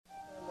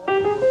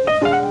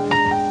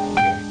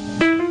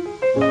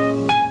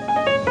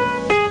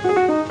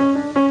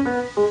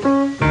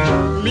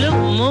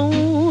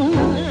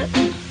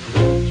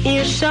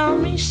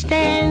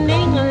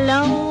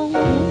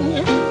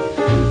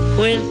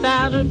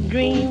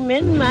dream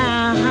in my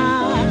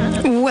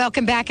heart.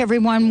 Welcome back,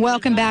 everyone.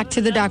 Welcome back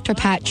to the Dr.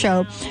 Pat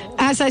Show.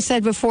 As I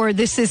said before,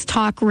 this is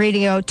talk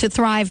radio to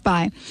thrive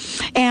by.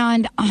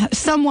 And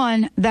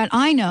someone that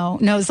I know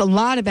knows a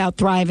lot about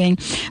thriving,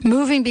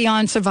 moving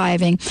beyond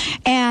surviving,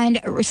 and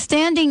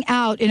standing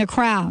out in a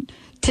crowd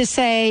to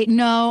say,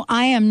 no,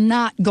 I am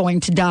not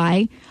going to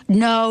die.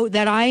 No,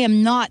 that I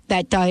am not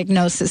that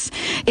diagnosis,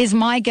 is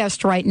my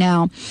guest right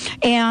now.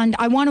 And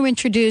I want to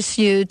introduce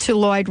you to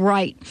Lloyd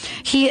Wright.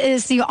 He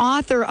is the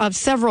author of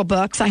several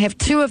books. I have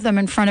two of them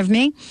in front of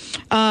me.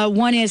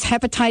 One is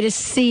Hepatitis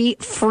C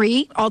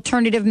Free,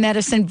 Alternative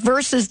Medicine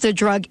versus the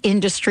Drug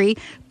Industry.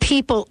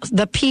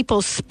 The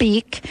People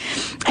Speak.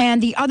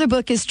 And the other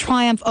book is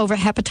Triumph Over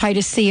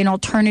Hepatitis C, an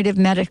Alternative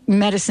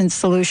Medicine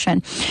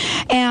Solution.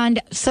 And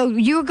so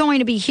you're going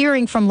to be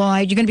hearing from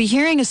Lloyd. You're going to be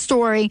hearing a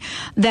story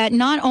that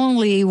not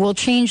only will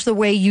change the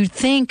way you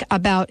think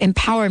about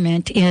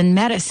empowerment in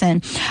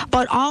medicine,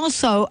 but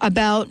also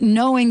about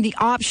knowing the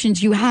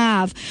options you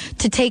have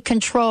to take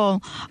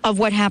control of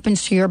what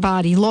happens to your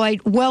body.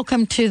 Lloyd,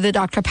 welcome to the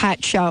Dr.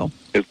 Pat Show.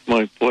 It's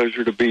my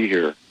pleasure to be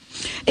here.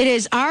 It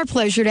is our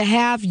pleasure to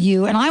have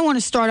you, and I want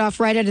to start off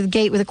right out of the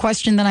gate with a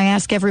question that I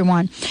ask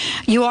everyone.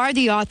 You are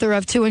the author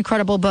of two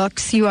incredible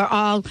books. You are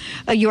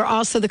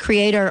also the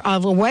creator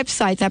of a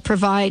website that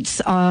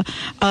provides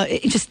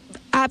just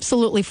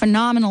absolutely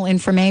phenomenal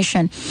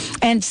information.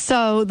 And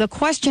so the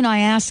question I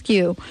ask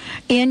you,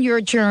 in your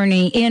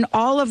journey, in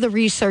all of the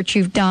research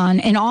you've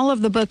done, in all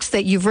of the books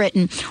that you've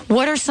written,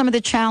 what are some of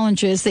the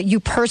challenges that you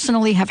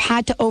personally have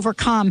had to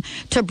overcome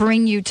to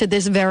bring you to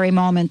this very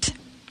moment?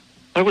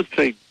 I would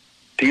say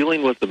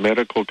dealing with the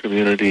medical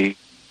community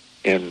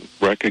and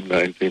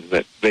recognizing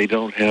that they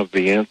don't have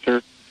the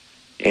answer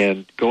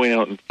and going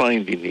out and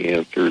finding the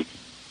answers.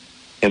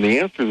 And the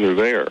answers are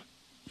there.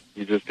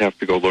 You just have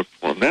to go look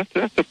for them.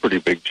 That's a pretty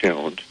big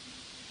challenge.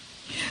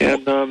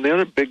 And the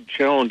other big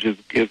challenge is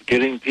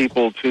getting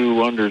people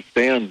to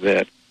understand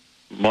that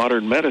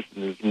modern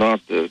medicine is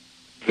not the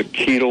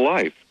key to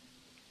life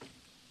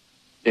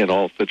in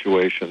all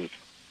situations,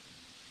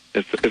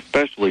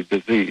 especially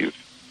disease.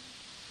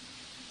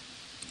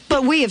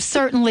 But we have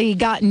certainly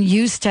gotten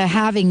used to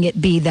having it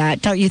be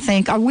that, don't you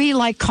think? Are we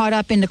like caught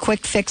up in the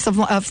quick fix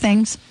of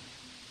things?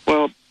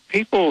 Well,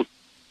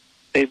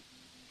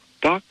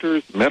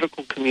 doctors,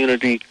 medical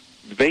community,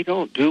 they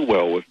don't do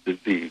well with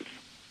disease.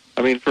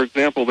 I mean, for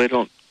example, they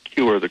don't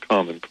cure the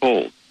common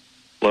cold,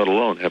 let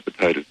alone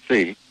hepatitis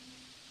C.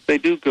 They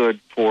do good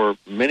for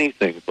many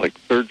things like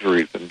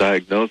surgeries and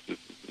diagnosis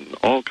and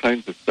all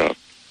kinds of stuff,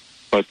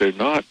 but they're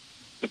not.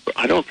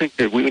 I don't think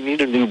that we need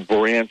a new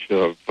branch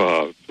of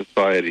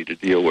society to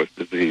deal with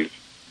disease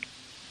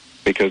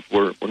because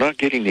we're not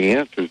getting the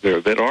answers there.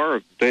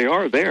 They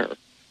are there.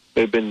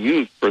 They've been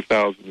used for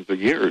thousands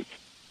of years,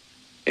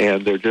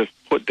 and they're just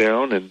put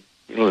down, and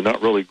they're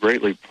not really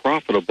greatly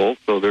profitable,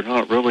 so they're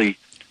not really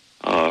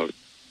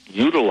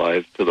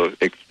utilized to the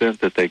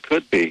extent that they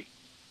could be.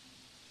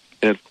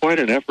 And it's quite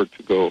an effort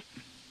to go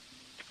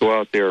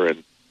out there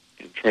and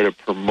try to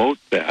promote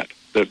that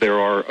there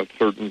are a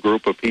certain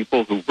group of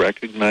people who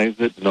recognize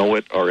it, know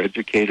it, are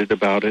educated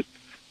about it,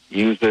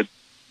 use it,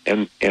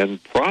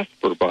 and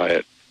prosper by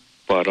it.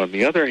 But on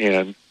the other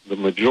hand, the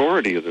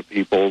majority of the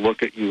people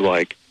look at you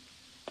like,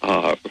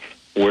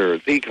 where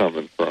is he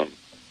coming from?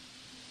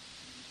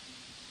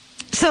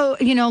 So,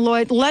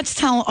 Lloyd, let's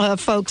tell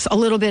folks a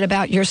little bit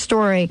about your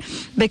story,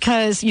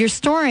 because your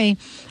story,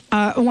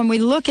 when we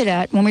look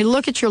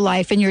at your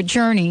life and your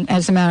journey,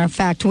 as a matter of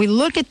fact, we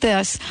look at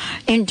this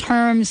in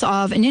terms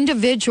of an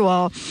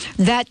individual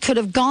that could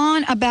have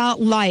gone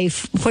about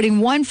life putting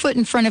one foot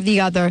in front of the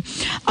other,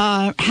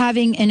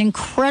 having an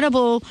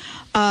incredible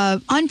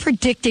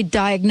unpredicted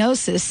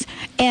diagnosis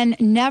and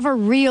never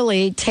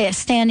really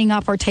standing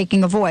up or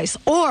taking a voice.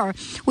 Or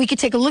we could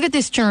take a look at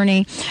this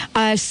journey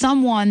as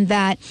someone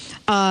that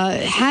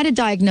had a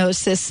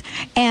diagnosis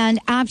and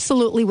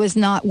absolutely was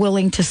not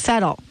willing to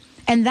settle.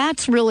 And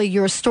that's really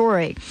your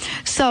story.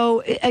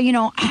 So,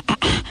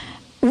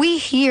 we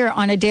hear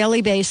on a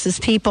daily basis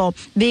people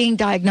being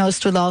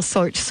diagnosed with all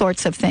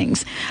sorts of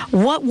things.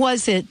 What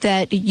was it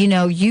that,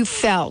 you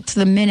felt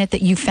the minute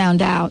that you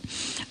found out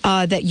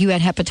that you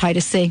had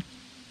hepatitis C?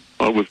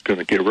 I was going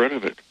to get rid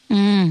of it.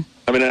 Mm.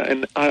 I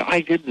mean,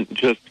 I didn't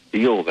just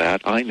feel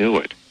that. I knew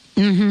it.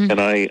 Mm-hmm.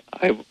 And I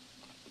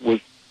was,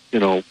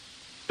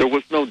 there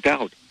was no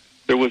doubt.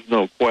 There was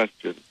no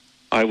question.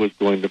 I was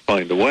going to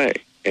find a way.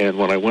 And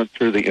when I went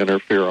through the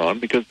interferon,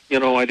 because,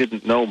 I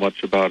didn't know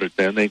much about it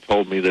then, they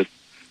told me this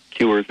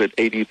cures it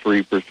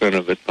 83%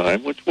 of the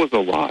time, which was a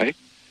lie.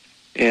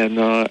 And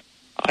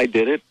I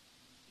did it.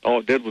 All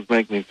it did was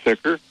make me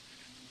sicker,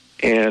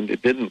 and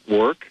it didn't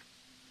work.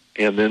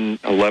 And then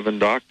 11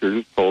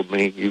 doctors told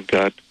me, you've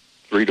got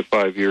 3 to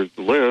 5 years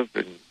to live,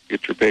 and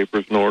get your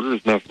papers in order.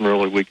 There's nothing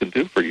really we can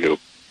do for you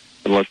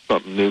unless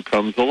something new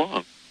comes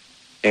along.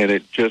 And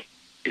it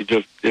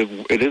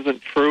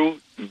isn't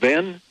true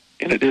then,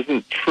 and it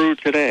isn't true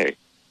today.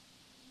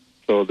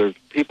 So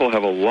people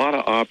have a lot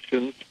of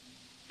options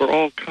for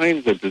all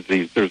kinds of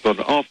disease. There's an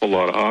awful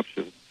lot of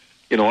options.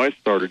 I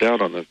started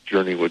out on this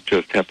journey with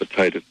just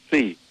hepatitis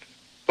C,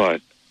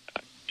 but,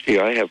 gee,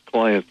 I have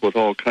clients with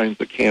all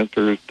kinds of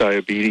cancers,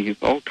 diabetes,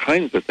 all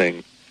kinds of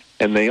things,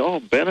 and they all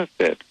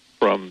benefit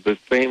from the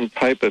same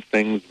type of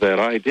things that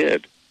I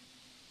did.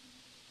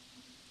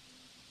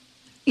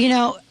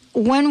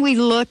 When we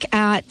look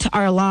at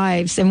our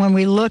lives and when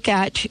we look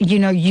at,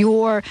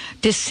 your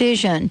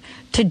decision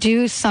to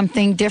do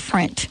something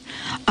different,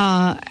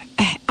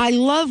 I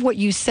love what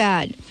you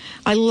said.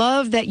 I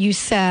love that you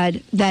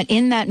said that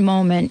in that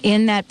moment,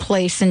 in that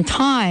place and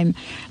time,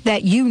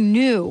 that you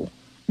knew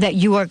that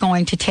you are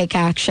going to take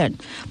action.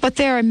 But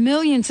there are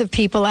millions of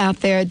people out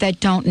there that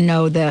don't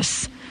know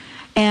this.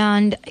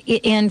 And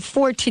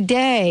for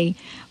today,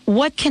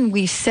 what can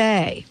we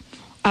say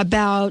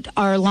about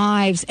our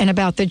lives and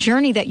about the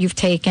journey that you've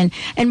taken?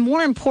 And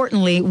more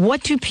importantly,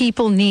 what do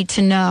people need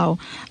to know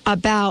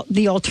about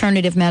the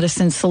alternative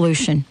medicine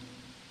solution?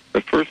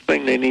 The first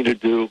thing they need to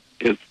do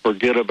is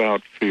forget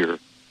about fear.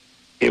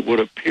 It would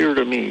appear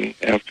to me,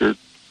 after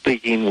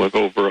speaking with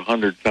over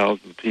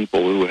 100,000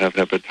 people who have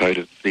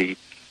hepatitis C,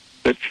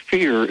 that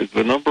fear is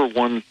the number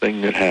one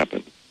thing that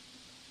happens.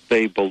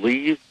 They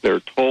believe, they're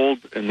told,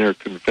 and they're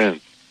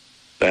convinced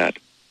that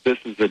this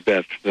is a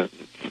death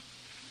sentence.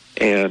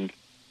 And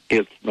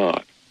it's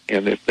not.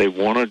 And if they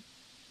want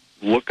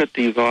to look at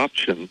these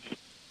options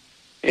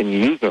and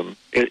use them,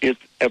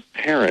 it's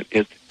apparent,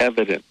 it's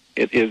evident,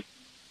 it is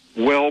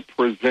well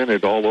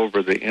presented all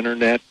over the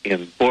internet,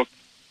 in books.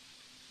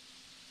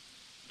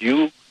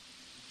 You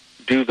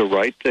do the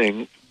right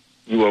things.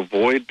 You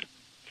avoid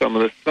some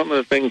of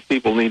the things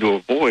people need to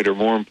avoid are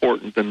more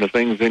important than the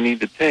things they need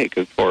to take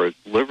as far as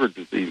liver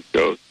disease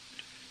goes.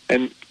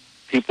 And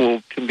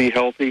people can be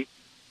healthy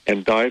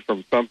and die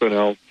from something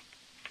else.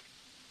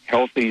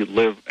 Healthy,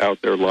 live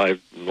out their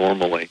lives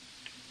normally.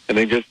 And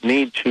they just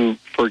need to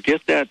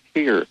forget that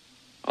fear.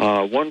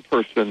 One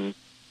person,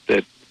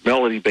 that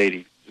Melody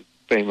Beatty,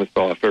 famous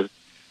author,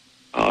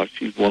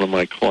 she's one of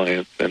my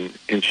clients,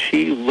 and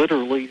she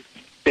literally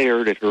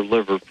stared at her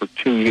liver for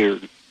 2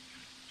 years.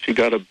 She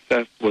got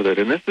obsessed with it.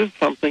 And this is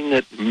something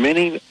that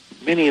many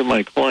of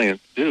my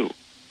clients do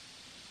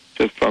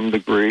to some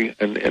degree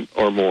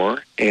or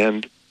more.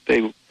 And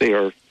they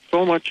are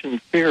so much in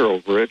fear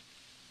over it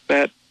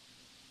that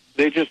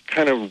they just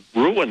kind of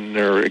ruin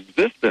their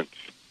existence.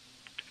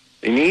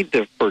 They need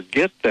to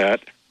forget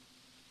that,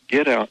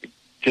 get out,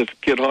 just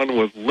get on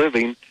with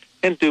living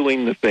and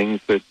doing the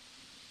things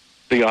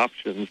the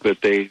options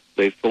that they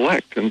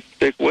select, and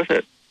stick with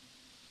it.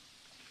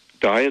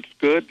 Diet's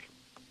good.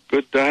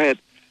 Good diet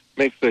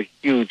makes a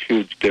huge,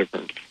 huge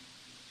difference.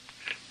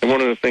 And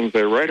one of the things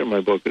I write in my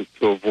book is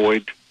to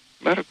avoid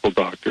medical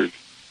doctors.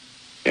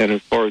 And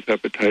as far as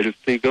hepatitis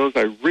C goes,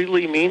 I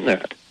really mean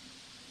that.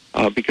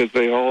 Because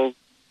they all,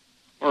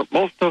 or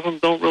most of them,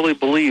 don't really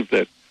believe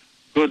that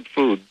good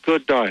food,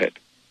 good diet,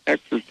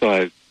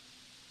 exercise,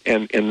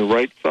 and the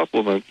right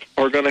supplements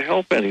are going to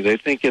help any. They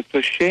think it's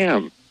a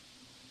sham,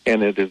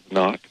 and it is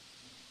not.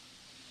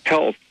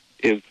 Health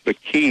is the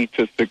key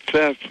to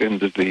success in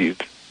disease,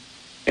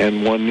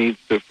 and one needs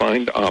to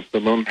find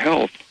optimum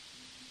health.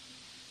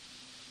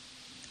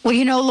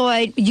 Well,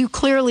 Lloyd, you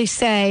clearly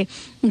say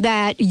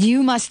that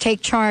you must take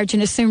charge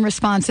and assume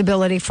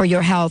responsibility for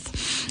your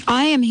health.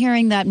 I am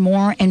hearing that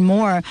more and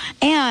more.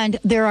 And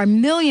there are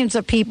millions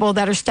of people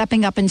that are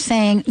stepping up and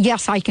saying,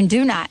 yes, I can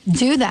do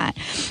that.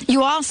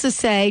 You also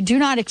say, do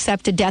not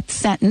accept a death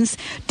sentence.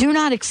 Do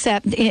not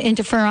accept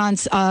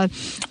interferons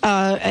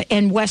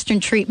and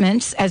Western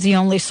treatments as the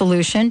only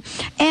solution.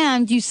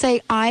 And you say,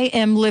 I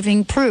am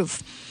living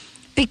proof.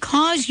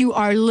 Because you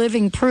are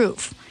living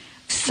proof,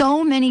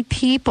 so many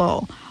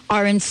people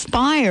are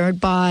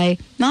inspired by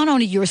not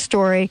only your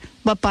story,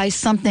 but by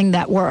something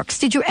that works.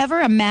 Did you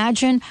ever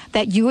imagine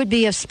that you would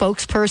be a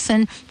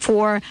spokesperson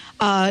for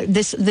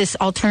this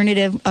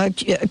alternative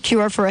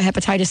cure for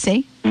hepatitis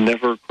C?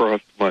 Never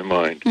crossed my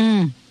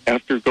mind.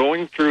 After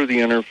going through the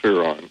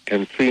interferon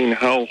and seeing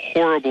how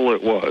horrible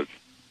it was,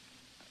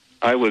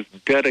 I was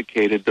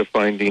dedicated to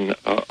finding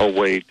a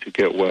way to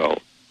get well.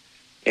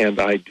 And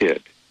I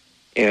did.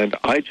 And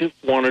I just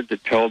wanted to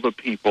tell the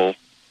people,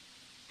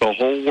 the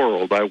whole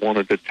world, I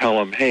wanted to tell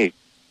them, hey,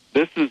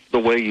 this is the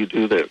way you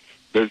do this.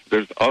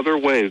 There's other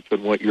ways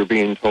than what you're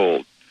being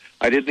told.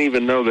 I didn't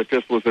even know that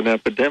this was an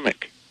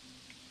epidemic.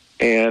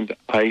 And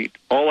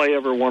all I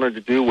ever wanted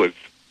to do was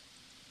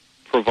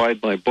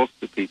provide my book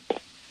to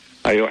people.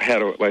 I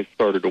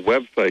started a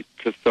website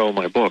to sell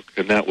my book,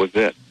 and that was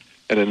it.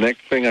 And the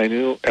next thing I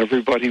knew,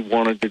 everybody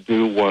wanted to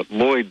do what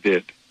Lloyd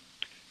did.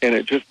 And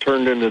it just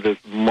turned into this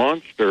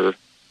monster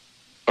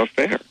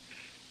affair.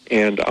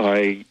 And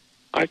I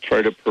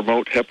try to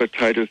promote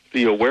hepatitis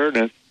C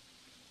awareness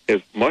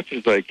as much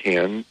as I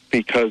can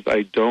because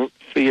I don't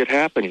see it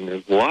happening.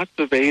 There's lots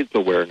of AIDS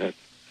awareness,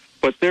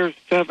 but there's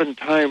 7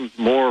 times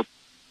more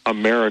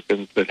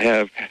Americans that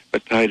have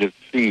hepatitis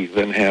C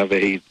than have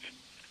AIDS.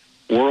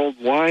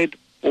 Worldwide,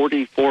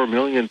 44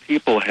 million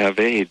people have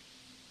AIDS.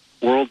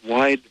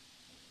 Worldwide,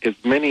 as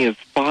many as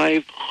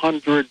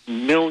 500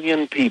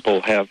 million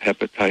people have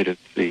hepatitis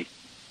C.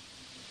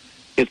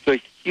 It's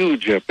a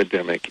huge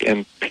epidemic,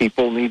 and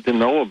people need to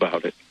know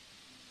about it.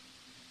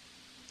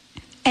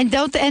 And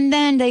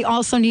then they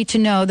also need to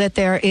know that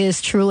there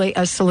is truly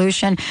a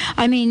solution.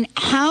 I mean,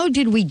 how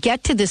did we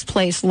get to this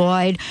place,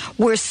 Lloyd,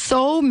 where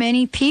so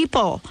many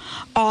people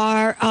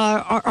are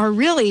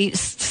really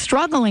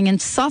struggling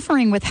and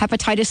suffering with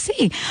hepatitis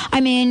C?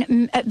 I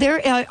mean,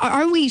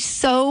 are we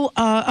so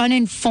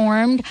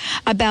uninformed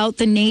about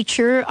the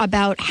nature,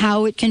 about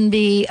how it can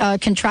be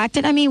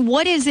contracted? I mean,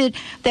 what is it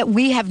that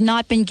we have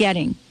not been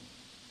getting?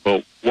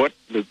 Well, what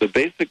the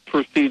basic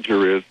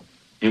procedure is,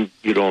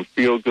 you don't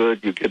feel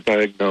good, you get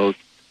diagnosed.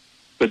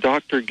 The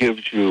doctor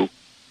gives you,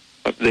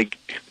 I get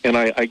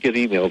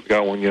emails,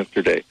 got one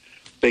yesterday.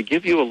 They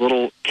give you a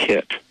little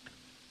kit,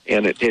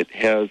 and it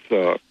has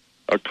a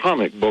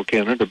comic book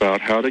in it about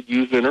how to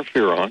use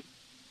interferon,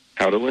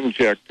 how to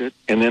inject it,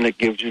 and then it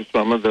gives you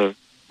some of the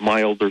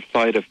milder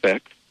side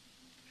effects.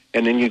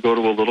 And then you go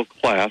to a little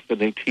class, and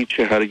they teach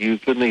you how to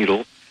use the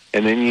needle,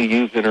 and then you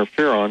use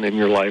interferon, and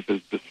your life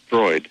is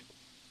destroyed.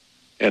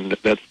 And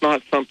that's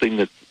not something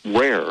that's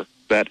rare.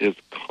 That is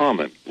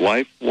common,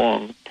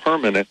 lifelong,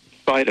 permanent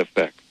side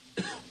effects,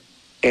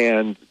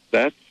 and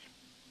that's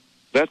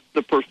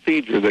the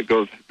procedure that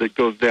goes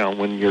down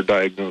when you're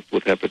diagnosed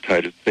with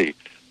hepatitis C.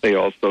 They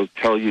also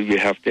tell you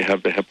have to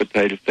have the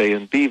hepatitis A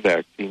and B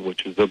vaccine,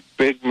 which is a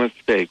big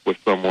mistake with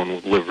someone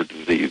with liver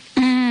disease.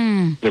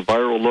 The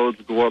viral loads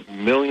go up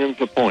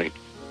millions of points.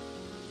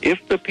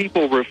 If the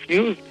people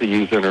refuse to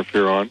use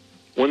interferon,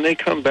 when they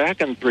come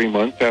back in 3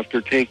 months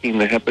after taking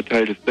the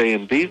hepatitis A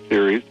and B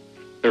series,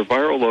 their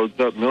viral load's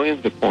up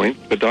millions of points.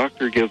 The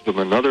doctor gives them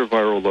another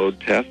viral load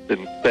test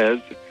and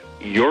says,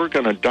 you're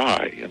going to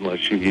die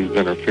unless you use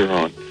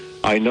interferon.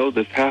 I know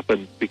this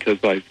happens because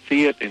I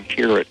see it and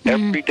hear it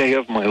every day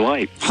of my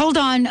life. Hold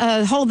on.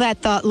 Hold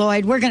that thought,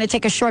 Lloyd. We're going to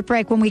take a short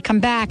break. When we come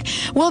back,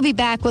 we'll be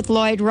back with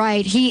Lloyd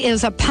Wright. He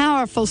is a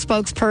powerful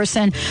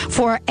spokesperson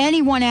for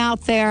anyone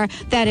out there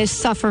that is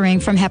suffering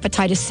from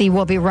hepatitis C.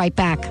 We'll be right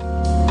back.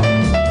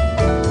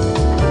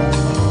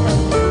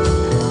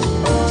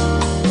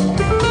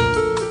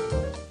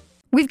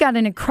 We've got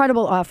an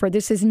incredible offer.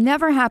 This has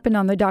never happened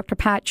on the Dr.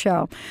 Pat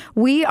Show.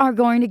 We are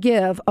going to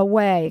give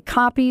away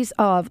copies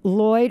of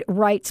Lloyd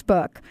Wright's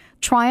book,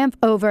 Triumph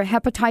Over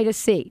Hepatitis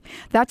C.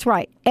 That's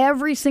right.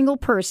 Every single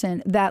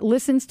person that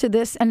listens to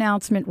this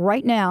announcement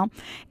right now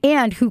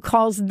and who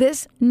calls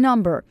this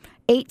number,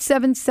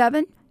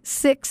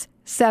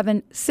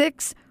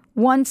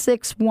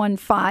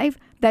 877-676-1615.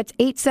 That's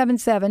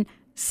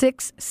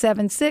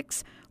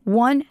 877-676-1615.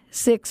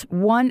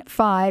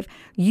 1615,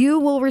 you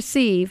will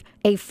receive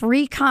a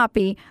free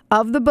copy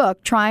of the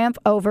book, Triumph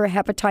Over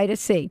Hepatitis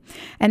C.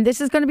 And this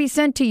is going to be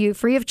sent to you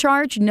free of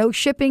charge, no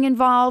shipping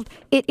involved.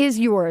 It is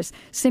yours.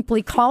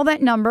 Simply call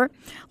that number,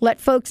 let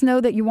folks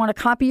know that you want a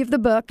copy of the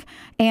book,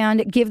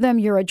 and give them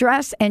your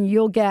address, and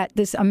you'll get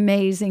this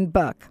amazing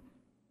book.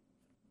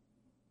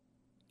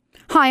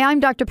 Hi, I'm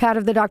Dr. Pat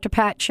of the Dr.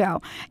 Pat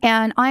Show,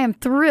 and I am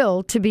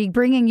thrilled to be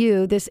bringing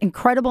you this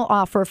incredible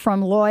offer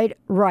from Lloyd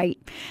Wright.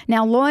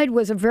 Now, Lloyd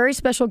was a very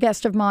special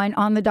guest of mine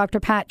on the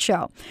Dr. Pat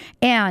Show,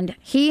 and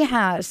he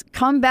has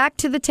come back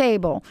to the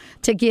table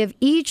to give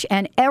each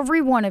and every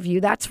one of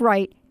you, that's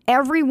right,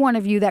 every one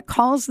of you that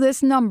calls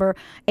this number,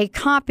 a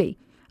copy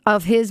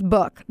of his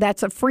book.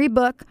 That's a free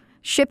book.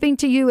 Shipping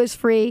to you is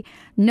free.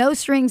 No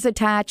strings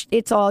attached.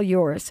 It's all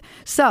yours.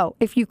 So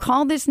if you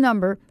call this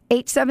number,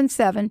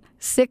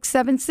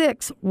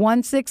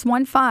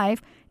 877-676-1615,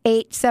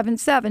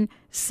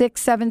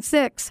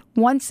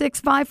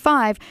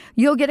 877-676-1655,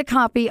 you'll get a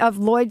copy of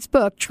Lloyd's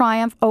book,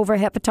 Triumph Over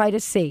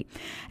Hepatitis C.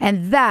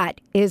 And that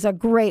is a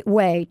great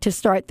way to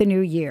start the new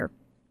year.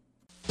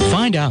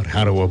 Find out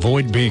how to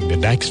avoid being the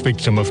next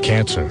victim of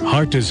cancer,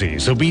 heart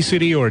disease,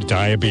 obesity, or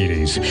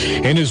diabetes.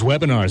 In his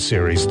webinar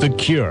series, The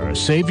Cure,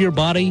 Save Your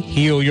Body,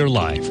 Heal Your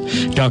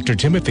Life, Dr.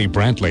 Timothy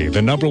Brantley, the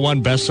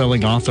 #1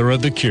 best-selling author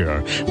of The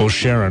Cure, will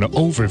share an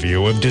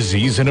overview of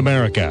disease in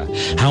America,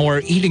 how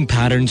our eating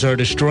patterns are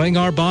destroying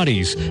our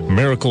bodies,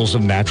 miracles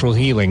of natural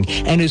healing,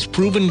 and his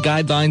proven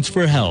guidelines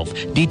for health,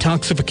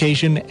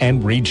 detoxification,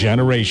 and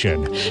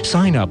regeneration.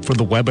 Sign up for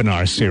the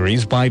webinar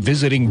series by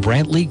visiting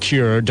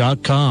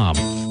BrantleyCure.com.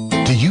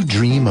 Do you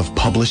dream of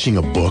publishing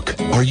a book?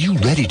 Are you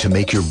ready to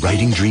make your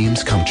writing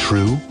dreams come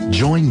true?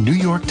 Join New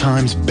York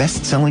Times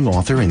best-selling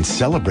author and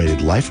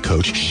celebrated life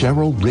coach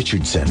Cheryl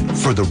Richardson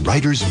for the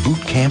Writers Boot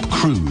Camp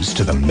Cruise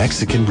to the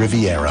Mexican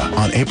Riviera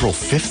on April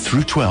 5th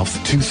through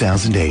 12th,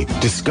 2008.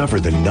 Discover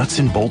the nuts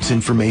and bolts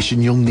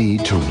information you'll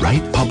need to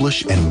write,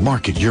 publish, and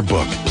market your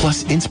book,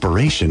 plus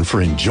inspiration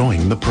for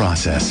enjoying the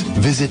process.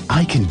 Visit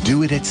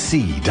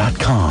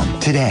ICanDoItAtSea.com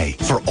today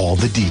for all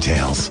the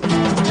details.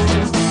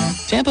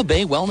 Tampa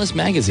Bay Wellness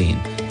Magazine,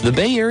 the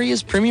Bay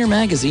Area's premier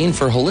magazine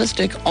for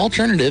holistic,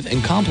 alternative,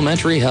 and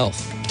complementary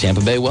health.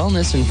 Tampa Bay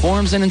Wellness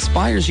informs and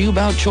inspires you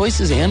about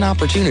choices and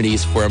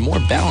opportunities for a more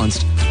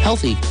balanced,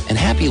 healthy, and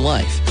happy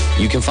life.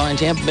 You can find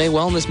Tampa Bay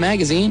Wellness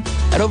Magazine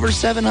at over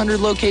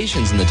 700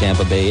 locations in the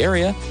Tampa Bay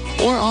area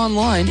or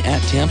online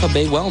at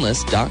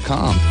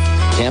tampabaywellness.com.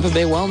 Tampa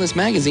Bay Wellness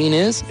Magazine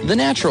is the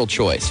natural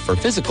choice for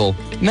physical,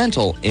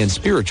 mental, and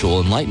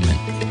spiritual enlightenment.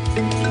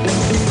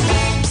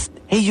 Psst.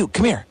 Hey, you,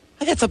 come here.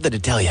 I got something to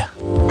tell you.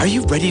 Are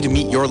you ready to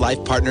meet your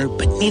life partner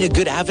but need a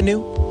good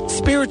avenue?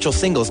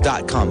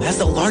 SpiritualSingles.com has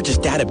the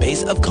largest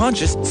database of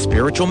conscious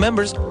spiritual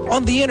members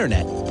on the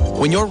internet.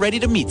 When you're ready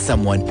to meet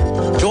someone,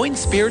 join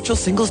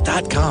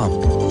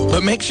SpiritualSingles.com.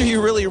 But make sure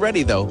you're really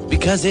ready, though,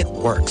 because it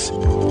works.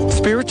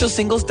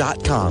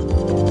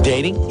 SpiritualSingles.com.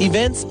 Dating,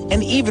 events,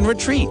 and even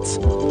retreats.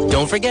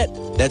 Don't forget,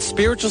 that's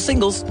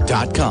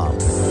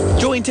SpiritualSingles.com.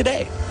 Join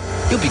today.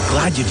 You'll be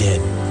glad you did.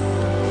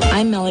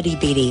 I'm Melody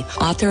Beattie,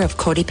 author of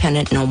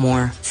Codependent No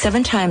More.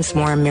 7 times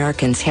more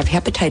Americans have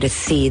hepatitis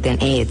C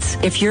than AIDS.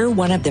 If you're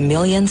one of the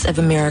millions of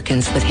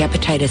Americans with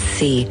hepatitis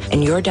C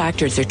and your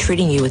doctors are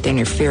treating you with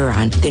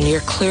interferon, then you're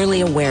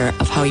clearly aware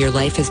of how your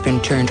life has been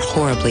turned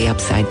horribly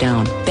upside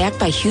down. Backed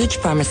by huge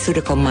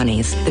pharmaceutical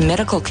monies, the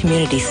medical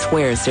community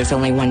swears there's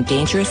only one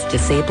dangerous,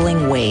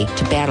 disabling way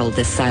to battle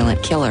this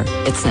silent killer.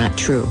 It's not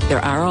true.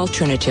 There are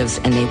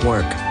alternatives and they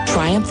work.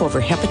 Triumph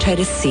Over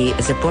Hepatitis C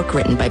is a book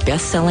written by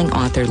best-selling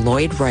author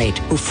Lloyd Wright,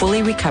 who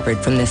fully recovered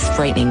from this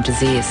frightening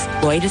disease.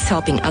 Lloyd is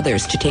helping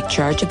others to take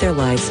charge of their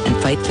lives and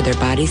fight for their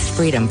body's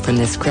freedom from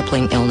this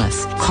crippling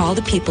illness. Call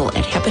the people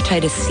at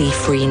Hepatitis C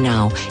Free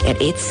now at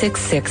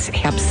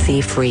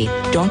 866-HEP-C-FREE.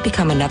 Don't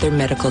become another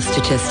medical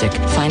statistic.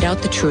 Find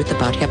out the truth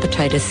about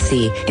hepatitis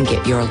C and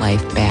get your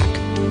life back.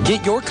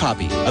 Get your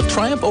copy of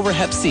Triumph Over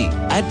Hep C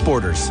at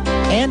Borders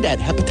and at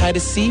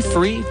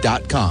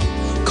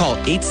hepatitiscfree.com. Call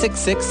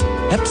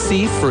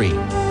 866-HEP-C-FREE.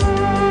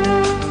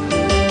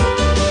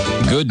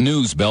 Good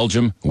news,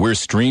 Belgium. We're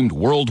streamed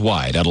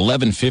worldwide at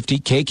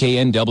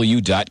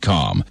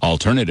 1150kknw.com.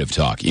 Alternative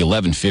Talk,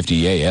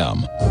 1150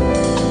 AM.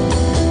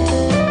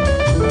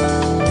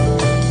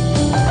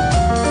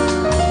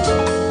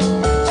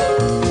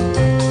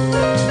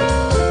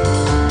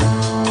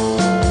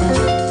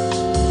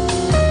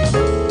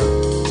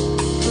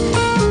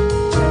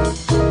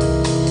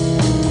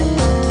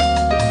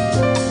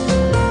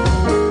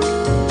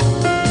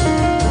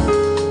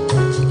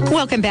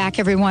 Welcome back,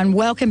 everyone.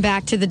 Welcome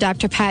back to the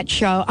Dr. Pat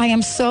Show. I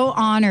am so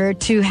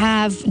honored to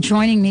have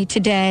joining me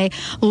today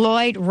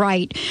Lloyd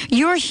Wright.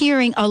 You're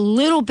hearing a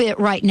little bit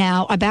right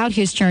now about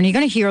his journey. You're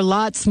going to hear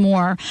lots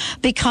more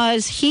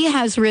because he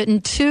has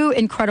written 2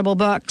 incredible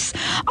books.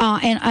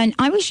 And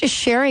I was just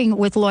sharing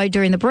with Lloyd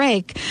during the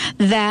break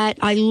that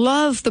I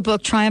love the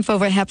book Triumph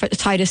Over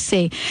Hepatitis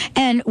C.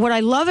 And what I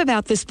love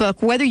about this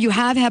book, whether you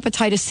have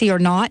hepatitis C or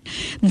not,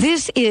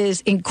 this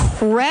is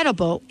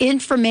incredible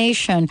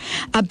information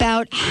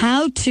about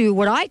how to,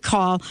 what I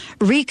call,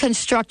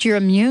 reconstruct your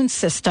immune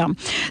system.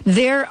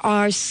 There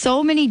are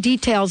so many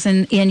details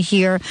in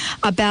here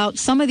about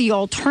some of the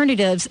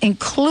alternatives,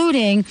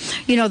 including,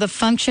 the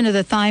function of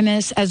the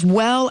thymus, as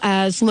well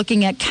as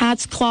looking at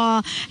cat's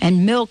claw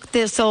and milk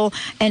thistle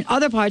and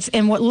other parts.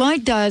 And what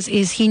Lloyd does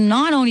is he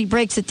not only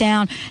breaks it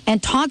down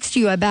and talks to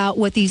you about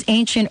what these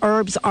ancient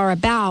herbs are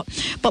about,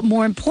 but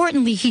more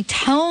importantly, he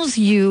takes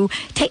you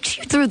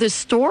through the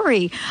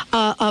story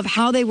of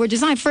how they were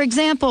designed. For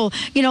example,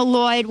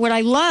 Lloyd, what I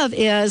love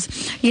is,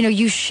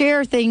 you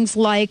share things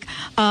like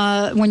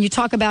when you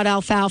talk about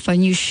alfalfa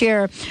and you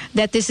share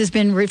that this has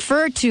been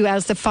referred to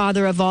as the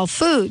father of all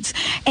foods.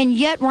 And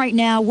yet right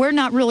now we're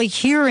not really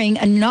hearing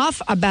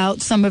enough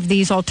about some of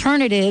these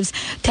alternatives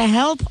to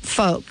help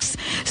folks.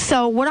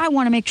 So what I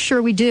want to make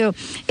sure we do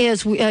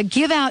is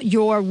give out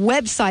your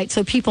website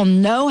so people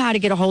know how to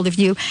get a hold of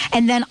you.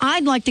 And then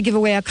I'd like to give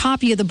away a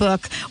copy of the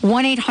book,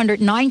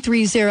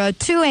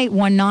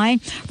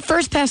 1-800-930-2819.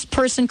 First best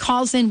person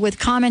calls in with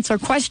comments or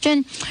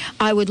question,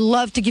 I would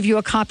love to give you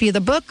a copy of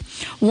the book.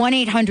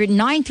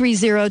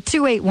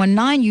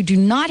 1-800-930-2819. You do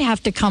not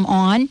have to come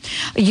on.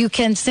 You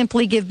can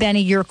simply give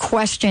Benny your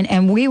question,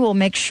 and we will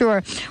make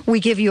sure we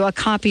give you a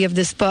copy of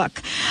this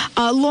book.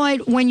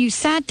 Lloyd, when you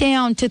sat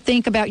down to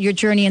think about your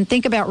journey and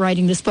think about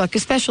writing this book,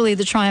 especially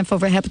the Triumph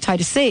Over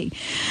Hepatitis C,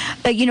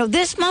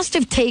 this must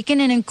have taken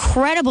an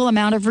incredible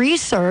amount of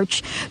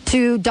research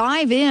to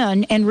dive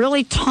in and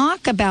really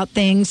talk about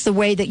things the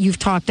way that you've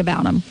talked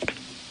about them.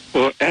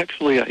 Well,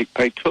 actually,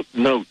 I took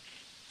notes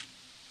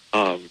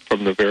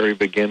from the very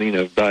beginning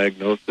of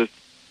diagnosis.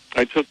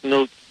 I took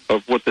notes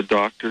of what the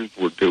doctors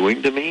were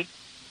doing to me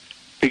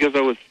because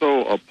I was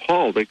so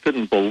appalled. I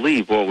couldn't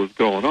believe what was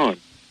going on.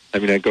 I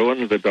mean, I go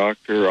into the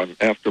doctor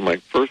after my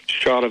first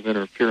shot of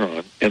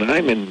interferon, and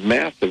I'm in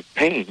massive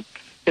pain.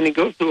 And he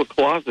goes to a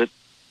closet.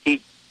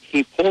 He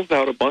pulls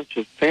out a bunch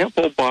of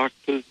sample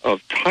boxes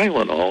of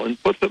Tylenol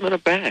and puts them in a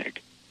bag.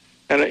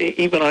 And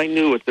even I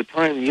knew at the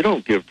time, you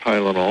don't give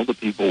Tylenol to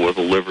people with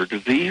a liver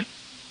disease.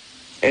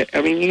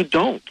 I mean, you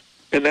don't.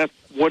 And that's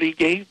what he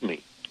gave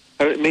me.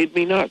 It made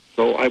me nuts.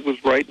 So I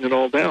was writing it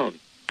all down.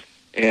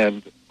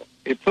 And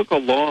it took a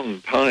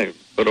long time,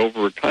 but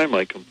over time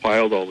I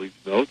compiled all these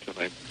notes and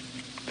I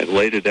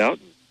laid it out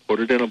and put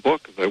it in a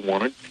book because I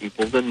wanted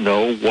people to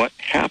know what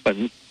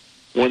happens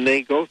when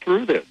they go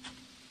through this.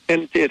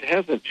 And it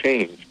hasn't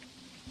changed.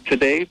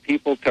 Today,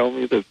 people tell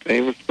me the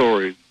same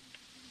stories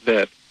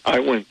that I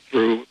went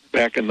through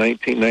back in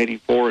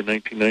 1994 and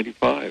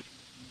 1995.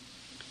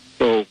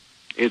 So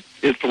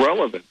it's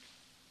relevant,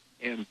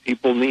 and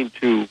people need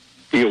to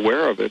be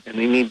aware of it, and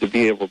they need to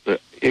be able to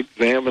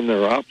examine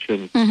their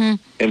options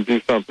and do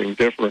something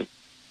different.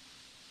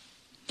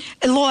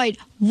 Lloyd,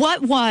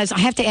 I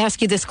have to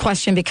ask you this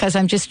question because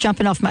I'm just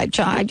jumping off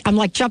I'm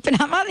like jumping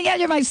I'm on the edge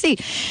of my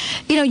seat.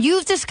 You know,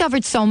 you've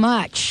discovered so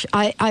much.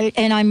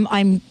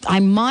 I'm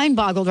mind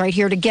boggled right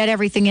here to get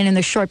everything in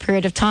the short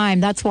period of time.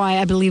 That's why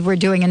I believe we're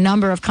doing a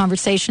number of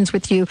conversations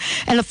with you.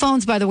 And the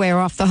phones, by the way, are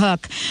off the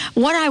hook.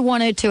 What I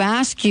wanted to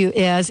ask you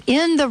is,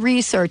 in the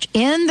research,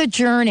 in the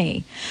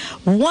journey,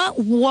 what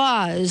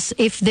was,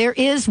 if there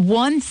is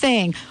one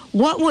thing,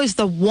 what was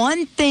the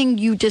one thing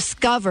you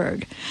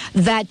discovered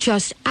that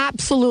just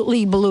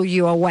absolutely blew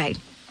you away?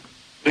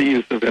 The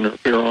use of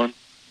interferon.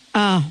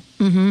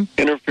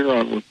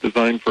 Interferon was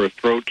designed for a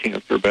throat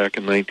cancer back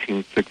in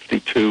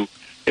 1962.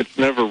 It's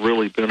never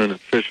really been an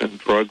efficient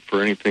drug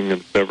for anything that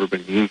it's ever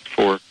been used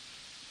for,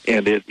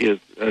 and it is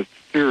a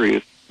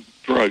serious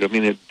drug. I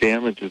mean, it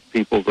damages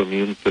people's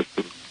immune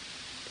systems,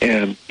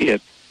 and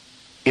it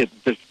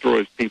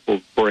destroys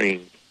people's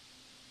brains.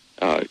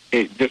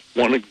 Just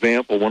one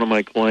example, one of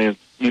my clients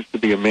used to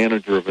be a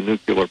manager of a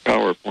nuclear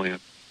power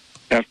plant.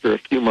 After a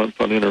few months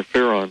on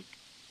interferon,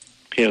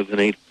 he has an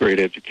 8th grade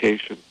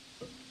education.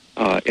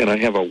 And I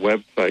have a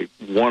website.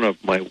 One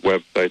of my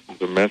websites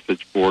is a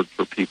message board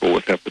for people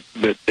with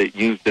that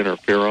used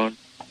interferon.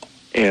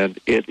 And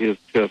it is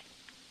just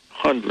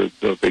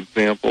hundreds of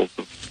examples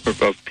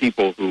of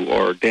people who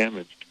are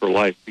damaged for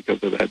life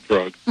because of that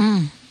drug.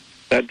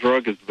 That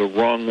drug is the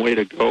wrong way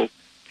to go.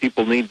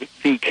 People need to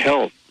seek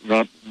help,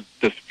 not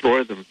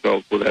destroy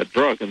themselves with that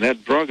drug. And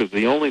that drug is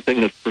the only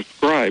thing that's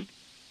prescribed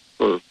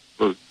for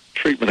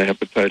treatment of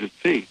hepatitis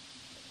C.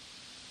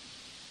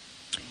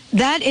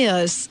 That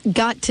is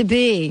got to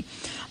be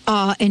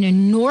an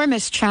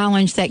enormous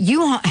challenge that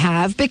you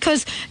have,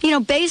 because, you know,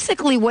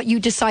 basically what you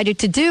decided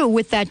to do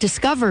with that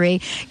discovery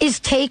is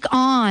take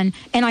on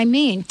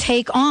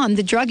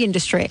the drug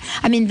industry.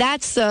 I mean,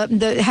 that's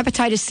the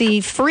hepatitis C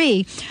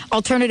free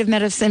alternative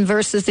medicine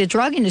versus the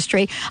drug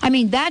industry. I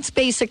mean, that's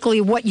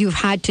basically what you've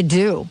had to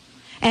do.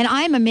 And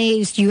I'm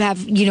amazed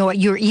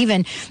you're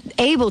even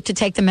able to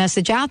take the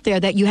message out there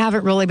that you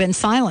haven't really been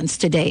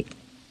silenced to date.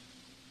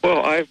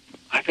 Well,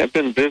 I've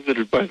been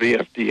visited by the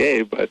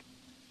FDA,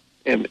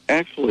 and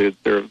actually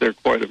they're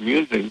quite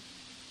amusing.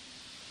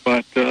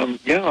 But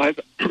I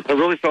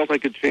really felt I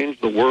could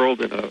change the world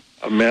in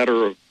a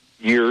matter of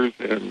years,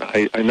 and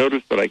I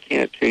noticed that I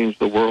can't change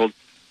the world,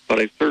 but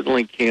I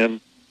certainly can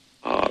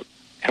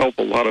help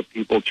a lot of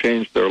people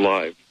change their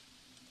lives.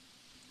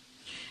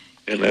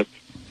 And that's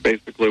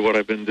basically what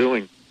I've been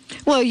doing.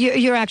 Well,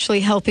 you're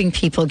actually helping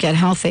people get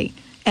healthy,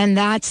 and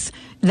that's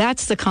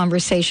the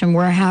conversation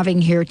we're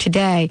having here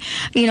today.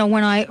 You know,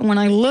 when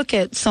I look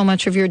at so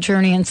much of your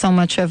journey and so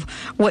much of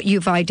what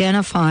you've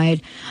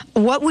identified,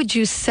 what would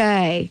you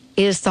say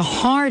is the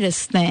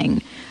hardest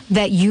thing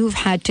that you've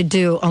had to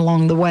do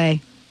along the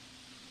way?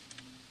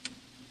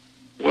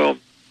 Well,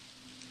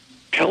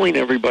 telling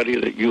everybody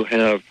that you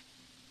have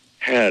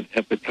had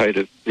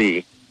hepatitis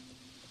C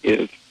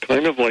is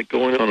kind of like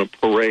going on a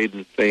parade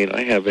and saying,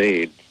 I have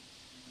AIDS,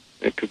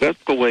 because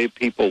that's the way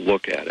people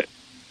look at it.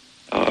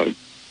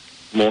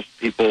 Most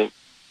people,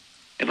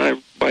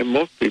 and by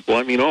most people,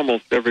 I mean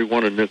almost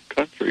everyone in this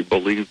country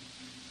believes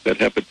that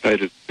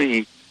hepatitis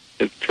C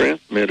is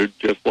transmitted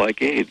just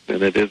like AIDS,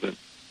 and it isn't.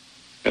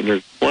 And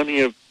there's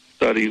plenty of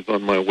studies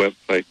on my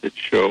website that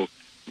show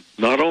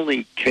not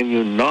only can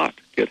you not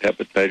get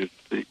hepatitis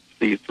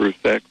C through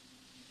sex,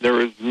 there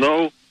is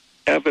no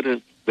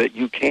evidence that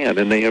you can,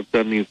 and they have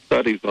done these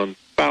studies on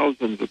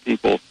thousands of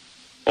people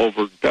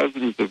over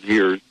dozens of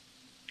years,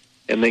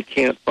 and they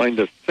can't find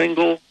a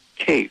single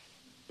case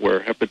where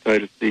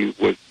hepatitis C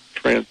was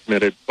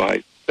transmitted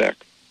by sex.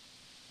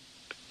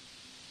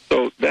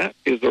 So that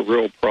is a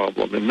real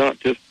problem, and not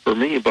just for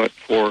me, but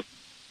for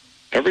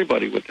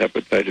everybody with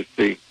hepatitis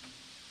C.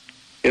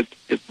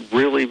 It's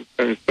really,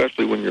 and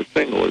especially when you're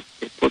single, it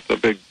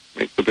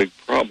makes a big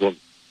problem.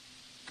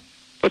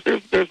 But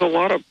there's a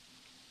lot of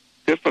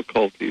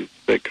difficulties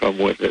that come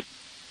with it.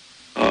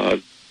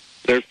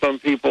 There's some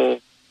people,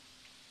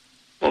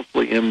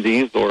 mostly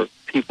MDs or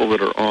people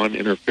that are on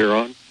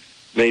interferon,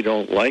 they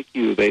don't like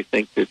you. They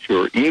think that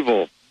you're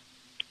evil,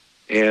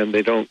 and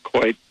they don't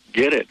quite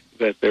get it,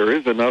 that there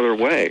is another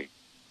way.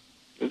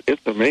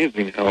 It's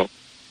amazing how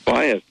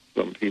biased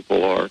some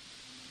people are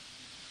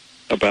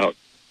about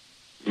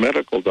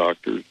medical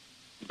doctors.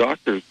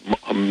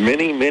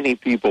 Many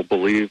people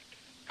believe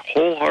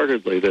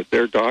wholeheartedly that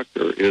their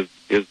doctor is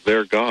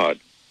their God,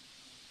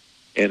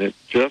 and it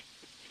just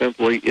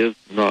simply is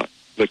not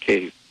the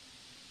case.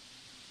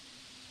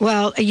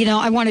 Well,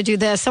 I want to do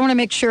this. I want to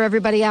make sure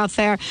everybody out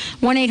there,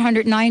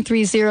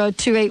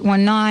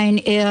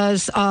 1-800-930-2819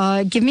 is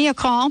give me a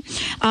call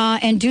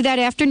and do that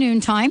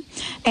afternoon time.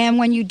 And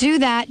when you do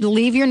that,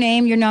 leave your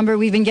name, your number.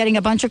 We've been getting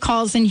a bunch of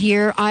calls in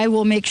here. I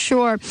will make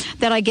sure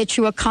that I get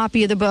you a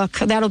copy of the book.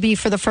 That'll be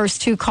for the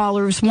first two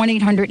callers,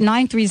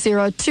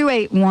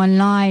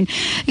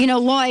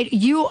 1-800-930-2819. Lloyd,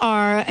 you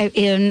are,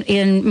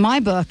 in my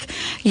book,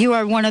 you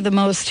are one of the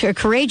most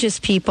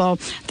courageous people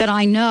that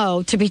I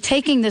know to be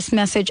taking this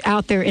message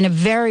out there in a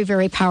very,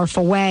 very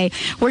powerful way.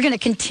 We're going to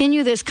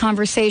continue this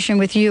conversation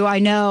with you, I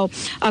know,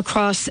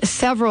 across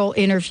several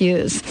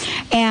interviews.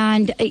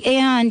 And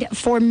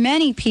for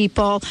many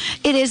people,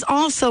 it is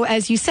also,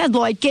 as you said,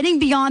 Lloyd, getting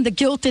beyond the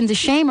guilt and the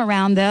shame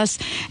around this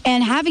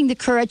and having the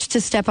courage to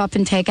step up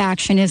and take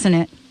action, isn't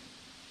it?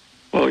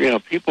 Well, yeah,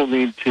 people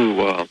need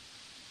to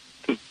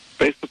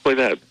basically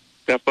that,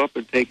 step up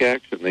and take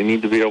action. They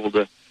need to be able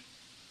to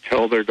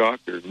tell their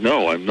doctor,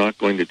 no, I'm not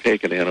going to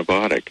take an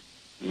antibiotic.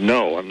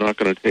 No, I'm not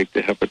going to take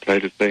the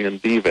hepatitis A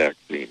and B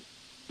vaccine.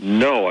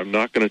 No, I'm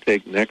not going to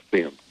take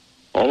Nexium.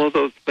 All of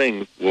those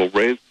things will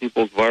raise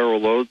people's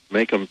viral loads,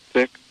 make them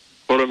sick,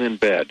 put them in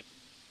bed.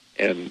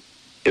 And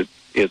it's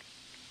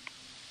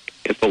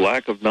a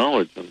lack of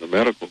knowledge on the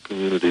medical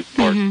community's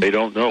part. Mm-hmm. They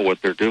don't know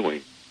what they're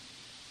doing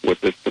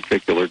with this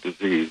particular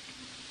disease.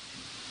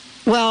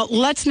 Well,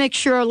 let's make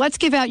sure, let's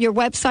give out your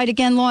website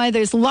again, Lloyd.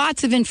 There's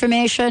lots of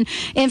information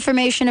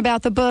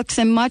about the books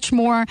and much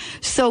more.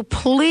 So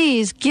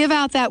please give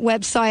out that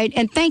website.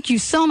 And thank you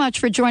so much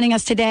for joining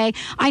us today.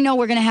 I know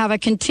we're going to have a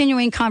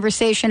continuing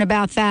conversation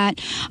about that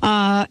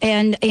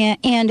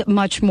and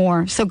much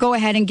more. So go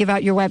ahead and give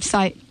out your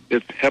website.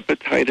 It's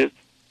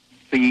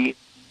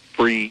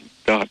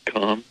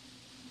hepatitiscfree.com.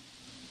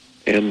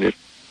 And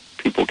if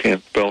people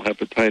can't spell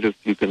hepatitis,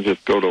 you can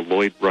just go to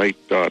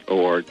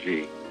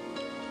lloydwright.org.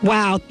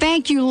 Wow.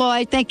 Thank you,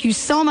 Lloyd. Thank you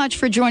so much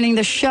for joining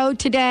the show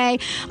today.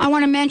 I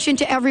want to mention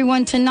to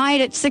everyone tonight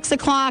at 6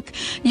 o'clock,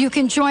 you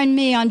can join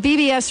me on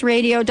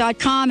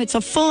bbsradio.com. It's a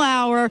full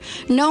hour,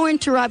 no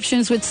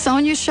interruptions with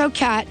Sonia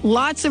Choquette,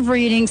 lots of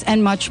readings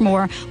and much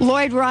more.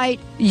 Lloyd Wright,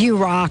 you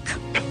rock.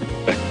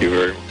 Thank you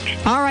very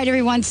much. All right,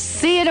 everyone.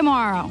 See you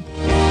tomorrow.